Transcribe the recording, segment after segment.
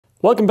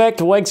Welcome back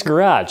to WEGS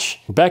Garage.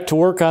 Back to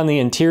work on the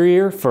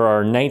interior for our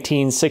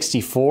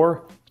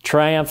 1964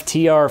 Triumph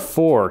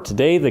TR4.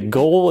 Today the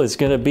goal is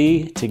going to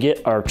be to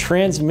get our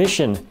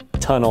transmission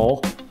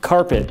tunnel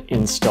carpet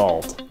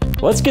installed.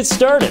 Let's get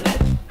started.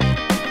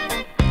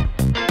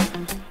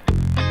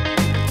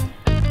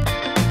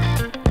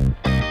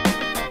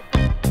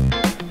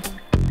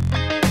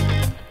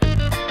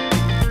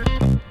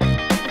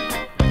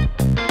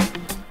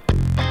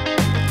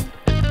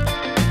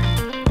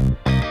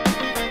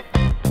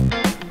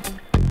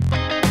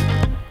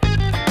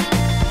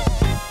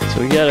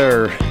 We got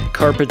our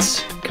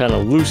carpets kind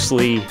of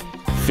loosely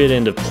fit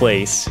into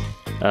place.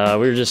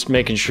 We're just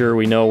making sure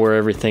we know where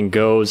everything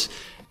goes.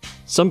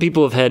 Some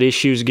people have had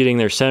issues getting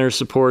their center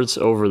supports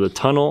over the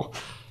tunnel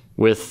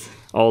with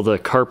all the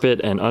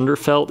carpet and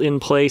underfelt in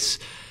place,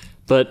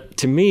 but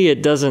to me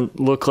it doesn't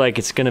look like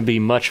it's going to be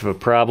much of a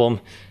problem.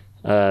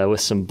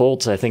 With some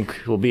bolts I think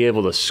we'll be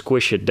able to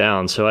squish it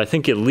down. So I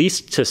think at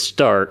least to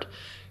start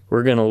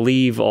we're going to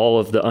leave all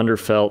of the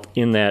underfelt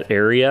in that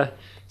area.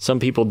 Some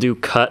people do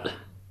cut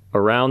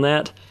around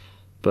that,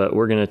 but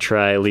we're gonna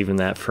try leaving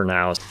that for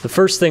now. The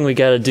first thing we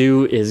gotta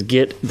do is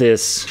get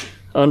this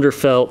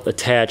underfelt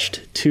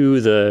attached to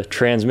the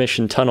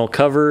transmission tunnel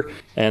cover,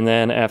 and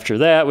then after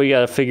that we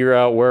gotta figure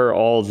out where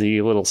all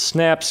the little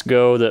snaps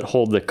go that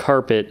hold the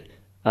carpet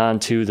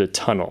onto the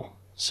tunnel.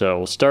 So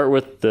we'll start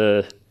with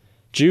the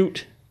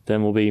jute,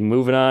 then we'll be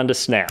moving on to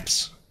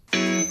snaps.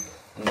 We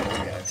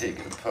gotta take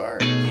it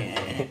apart.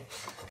 Yeah.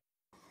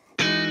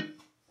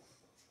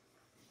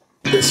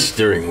 This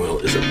steering wheel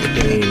is a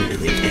pain in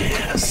the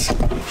ass.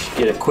 You should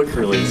get a quick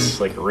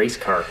release, like a race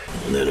car.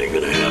 And that ain't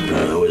gonna happen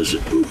now, is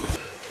it?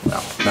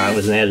 No, not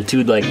with an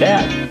attitude like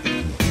that.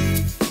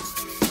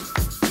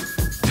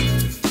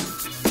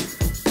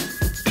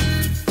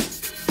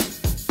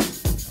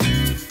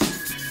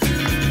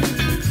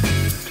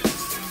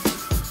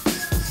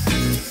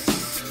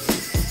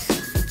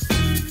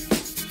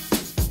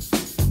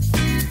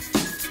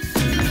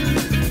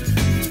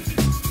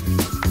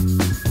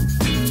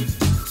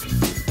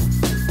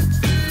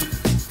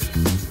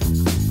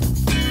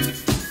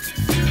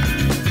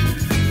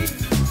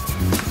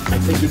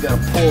 You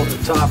gotta pull at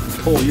the top and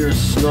pull yours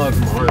snug,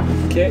 Mark.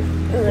 Okay,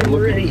 all right,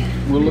 we're ready.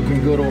 We're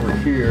looking good over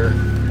here.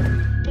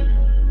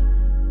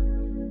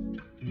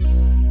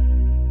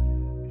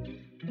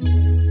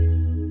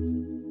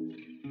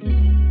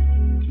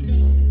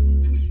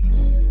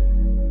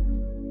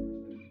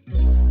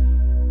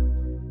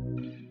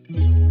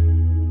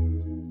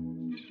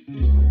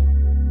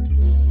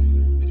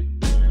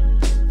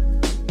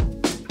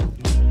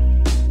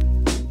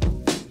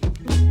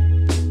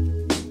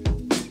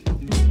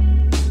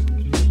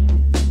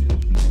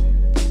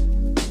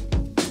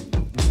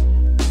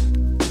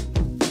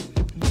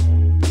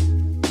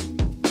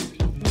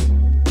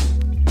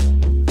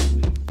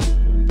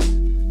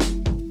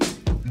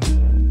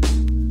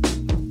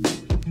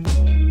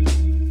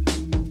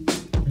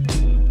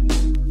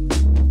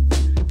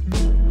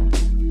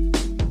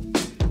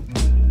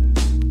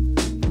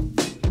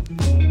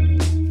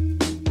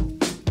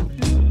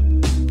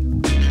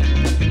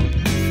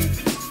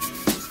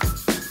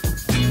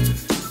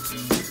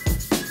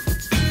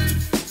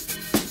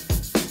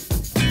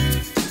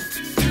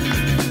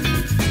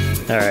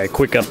 All right,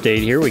 quick update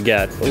here. We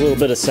got a little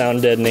bit of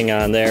sound deadening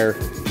on there,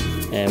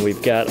 and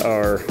we've got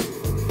our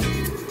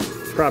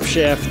prop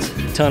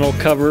shaft tunnel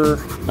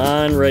cover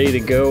on, ready to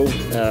go.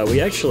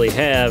 We actually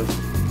have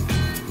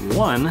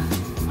one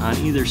on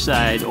either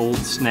side, old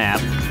snap,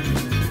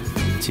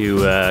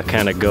 to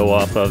kind of go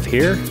off of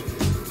here.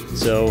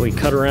 So we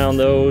cut around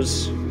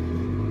those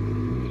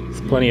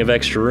with plenty of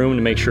extra room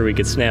to make sure we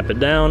could snap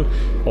it down.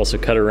 Also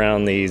cut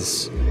around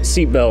these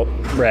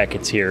seatbelt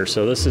brackets here.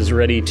 So this is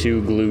ready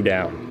to glue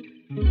down.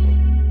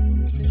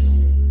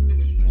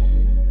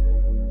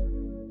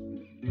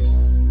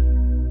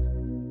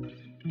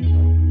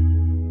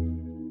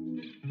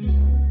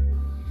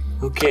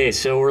 Okay,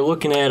 so we're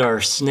looking at our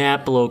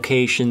snap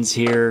locations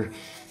here.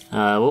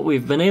 What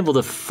we've been able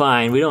to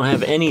find, we don't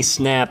have any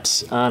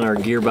snaps on our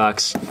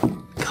gearbox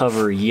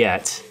cover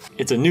yet.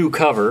 It's a new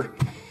cover,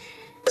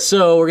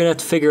 so we're gonna have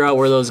to figure out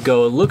where those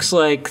go. It looks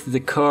like the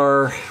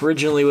car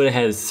originally would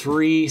have had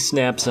 3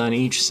 snaps on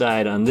each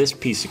side on this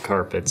piece of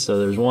carpet. So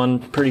there's one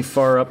pretty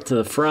far up to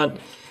the front,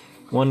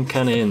 one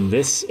kind of in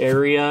this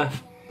area,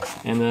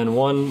 and then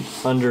one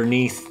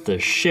underneath the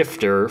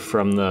shifter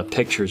from the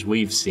pictures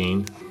we've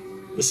seen.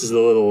 This is the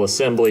little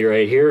assembly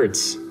right here.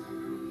 It's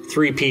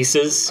 3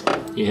 pieces.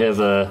 You have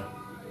a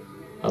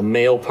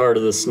male part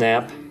of the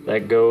snap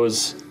that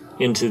goes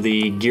into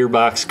the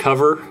gearbox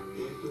cover.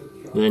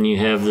 Then you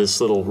have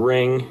this little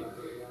ring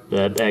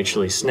that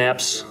actually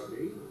snaps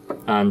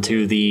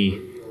onto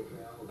the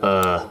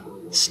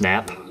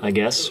snap, I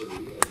guess,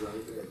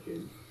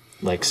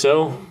 like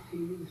so.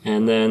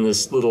 And then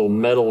this little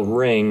metal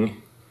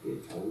ring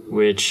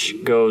which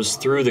goes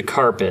through the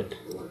carpet.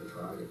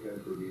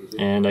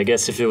 And I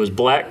guess if it was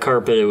black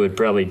carpet, it would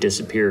probably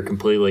disappear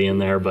completely in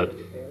there, but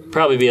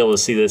probably be able to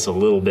see this a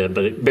little bit,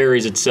 but it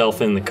buries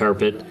itself in the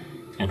carpet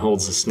and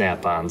holds the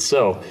snap on.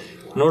 So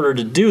In order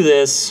to do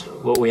this,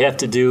 what we have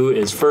to do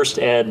is first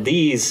add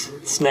these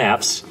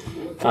snaps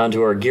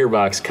onto our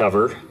gearbox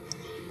cover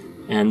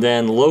and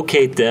then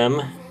locate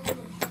them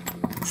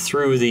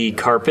through the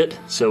carpet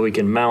so we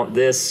can mount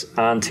this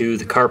onto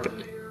the carpet.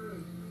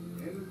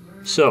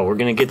 So we're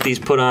going to get these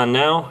put on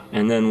now,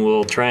 and then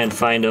we'll try and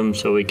find them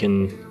so we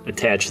can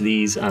attach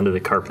these onto the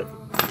carpet.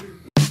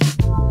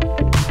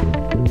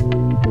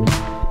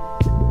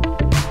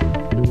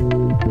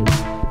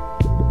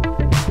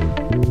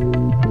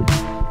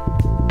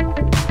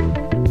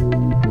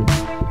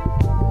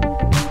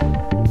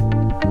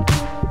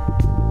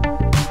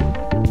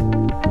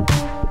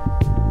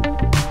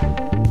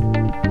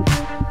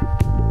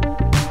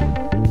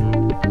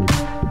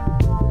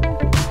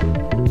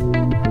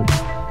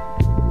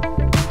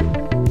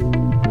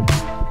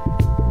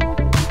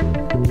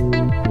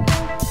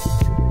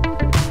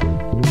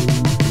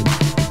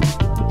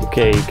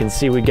 Okay, you can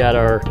see we got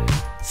our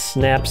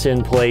snaps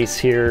in place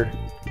here.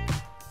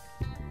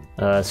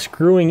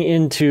 Screwing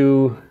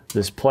into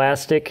this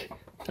plastic,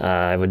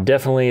 I would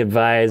definitely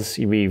advise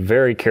you be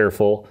very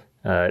careful.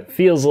 It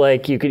feels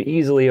like you could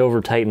easily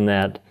over tighten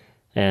that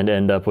and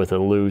end up with it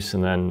loose,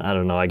 and then, I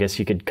don't know, I guess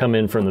you could come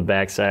in from the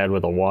backside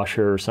with a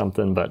washer or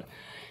something, but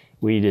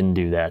we didn't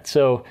do that.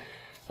 So,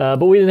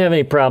 but we didn't have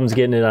any problems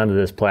getting it onto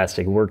this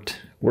plastic. It worked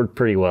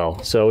pretty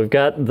well. So we've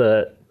got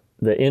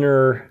the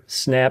inner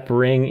snap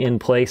ring in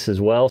place as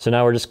well. So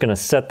now we're just gonna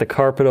set the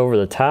carpet over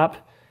the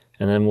top,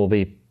 and then we'll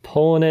be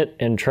pulling it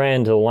and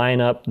trying to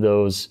line up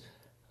those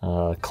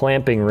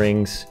clamping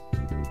rings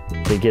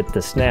to get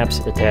the snaps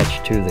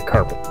attached to the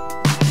carpet.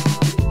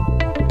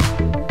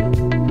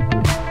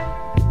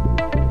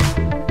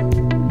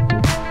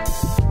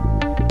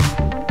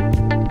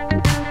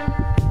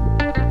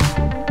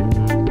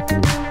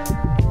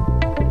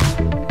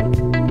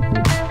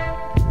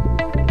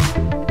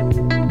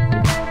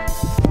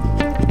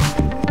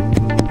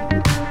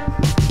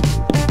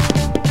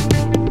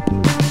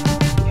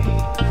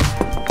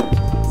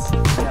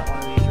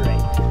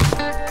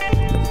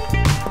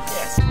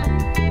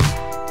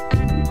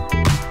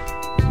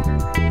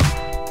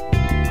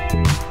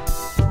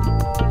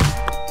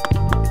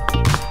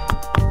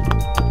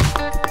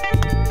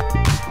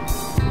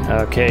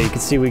 Okay, you can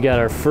see we got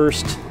our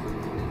first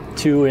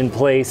two in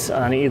place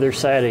on either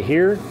side of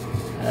here.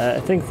 I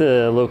think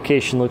the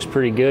location looks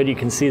pretty good. You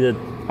can see that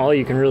all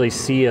you can really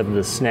see of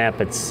the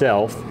snap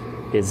itself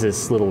is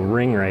this little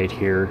ring right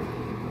here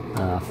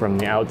from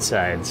the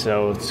outside.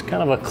 So it's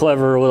kind of a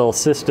clever little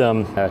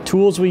system.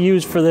 Tools we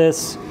use for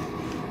this,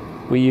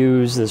 we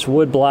use this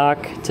wood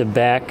block to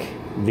back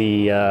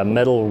the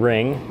metal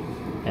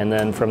ring, and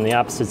then from the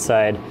opposite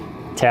side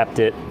tapped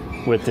it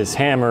with this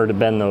hammer to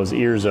bend those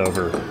ears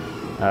over.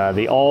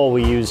 The awl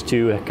we use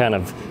to kind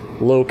of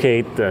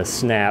locate the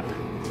snap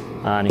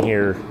on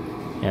here,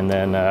 and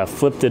then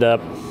flipped it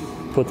up,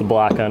 put the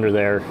block under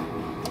there,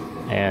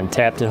 and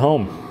tapped it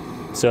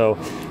home. So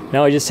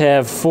now I just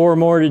have 4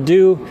 more to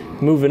do,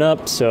 moving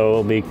up, so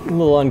it'll be a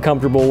little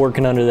uncomfortable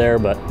working under there,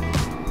 but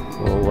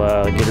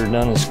we'll get her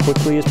done as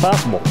quickly as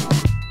possible.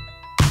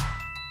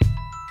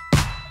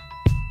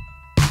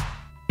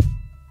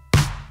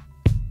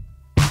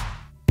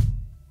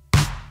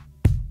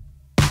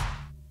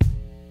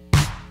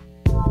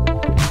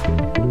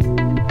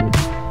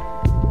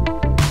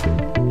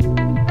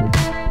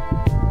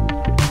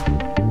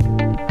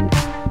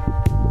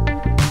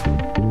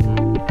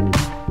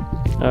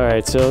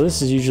 Alright, so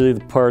this is usually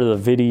the part of the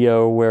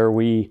video where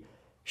we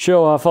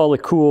show off all the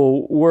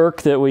cool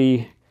work that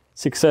we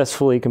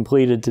successfully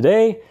completed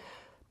today,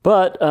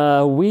 but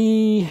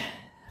we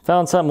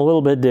found something a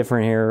little bit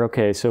different here.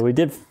 Okay, so we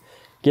did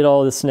get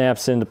all the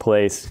snaps into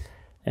place,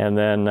 and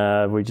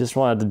then we just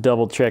wanted to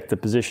double check the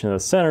position of the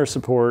center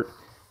support,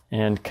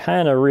 and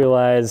kind of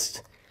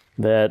realized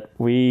that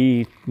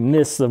we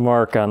missed the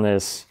mark on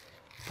this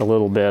a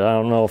little bit. I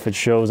don't know if it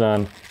shows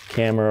on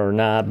camera or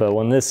not, but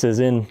when this is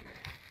in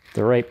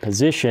the right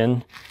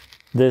position,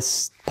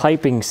 this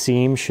piping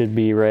seam should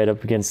be right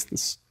up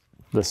against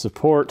the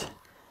support,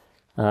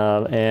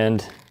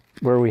 and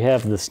where we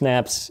have the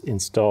snaps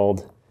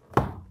installed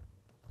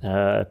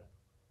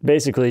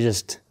basically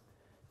just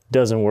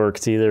doesn't work.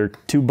 It's either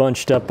too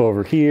bunched up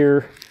over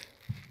here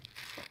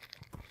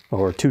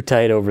or too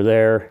tight over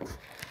there.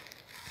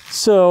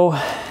 So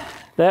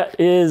that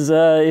is,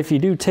 if you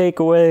do take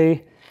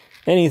away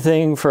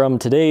anything from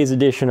today's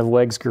edition of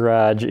WEGS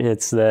Garage,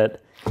 it's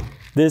that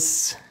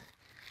this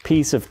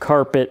piece of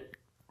carpet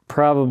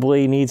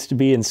probably needs to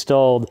be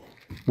installed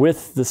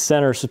with the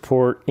center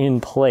support in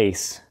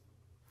place.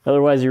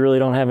 Otherwise, you really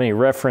don't have any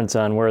reference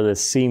on where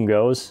this seam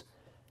goes.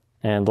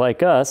 And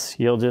like us,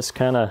 you'll just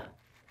kind of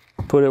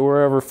put it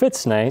wherever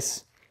fits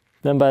nice.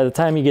 Then by the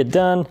time you get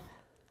done,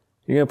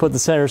 you're going to put the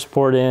center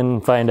support in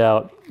and find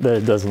out that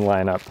it doesn't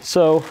line up.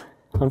 So,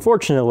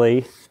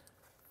 unfortunately,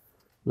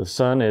 the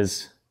sun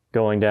is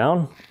going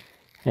down,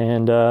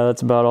 and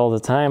that's about all the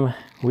time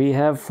we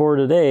have for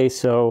today.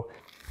 So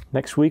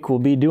next week we'll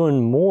be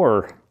doing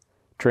more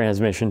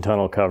transmission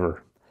tunnel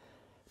cover.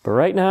 But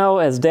right now,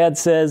 as Dad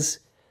says,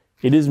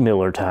 it is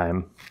Miller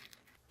time.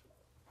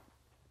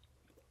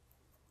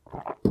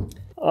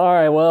 All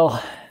right,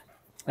 well,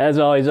 as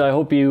always, I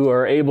hope you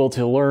are able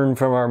to learn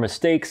from our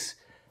mistakes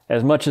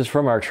as much as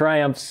from our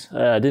triumphs.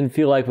 Didn't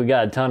feel like we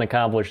got a ton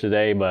accomplished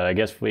today, but I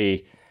guess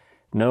we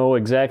know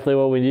exactly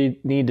what we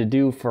need to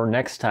do for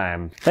next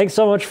time. Thanks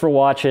so much for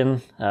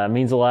watching. It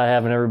means a lot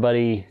having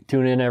everybody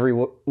tune in every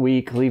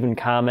week, leaving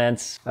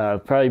comments.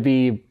 Probably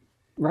be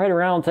right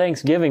around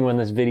Thanksgiving when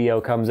this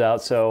video comes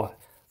out, so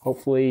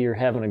hopefully you're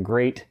having a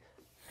great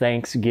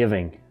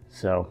Thanksgiving.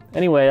 So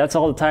anyway, that's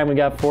all the time we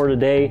got for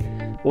today.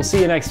 We'll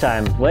see you next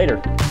time.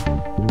 Later.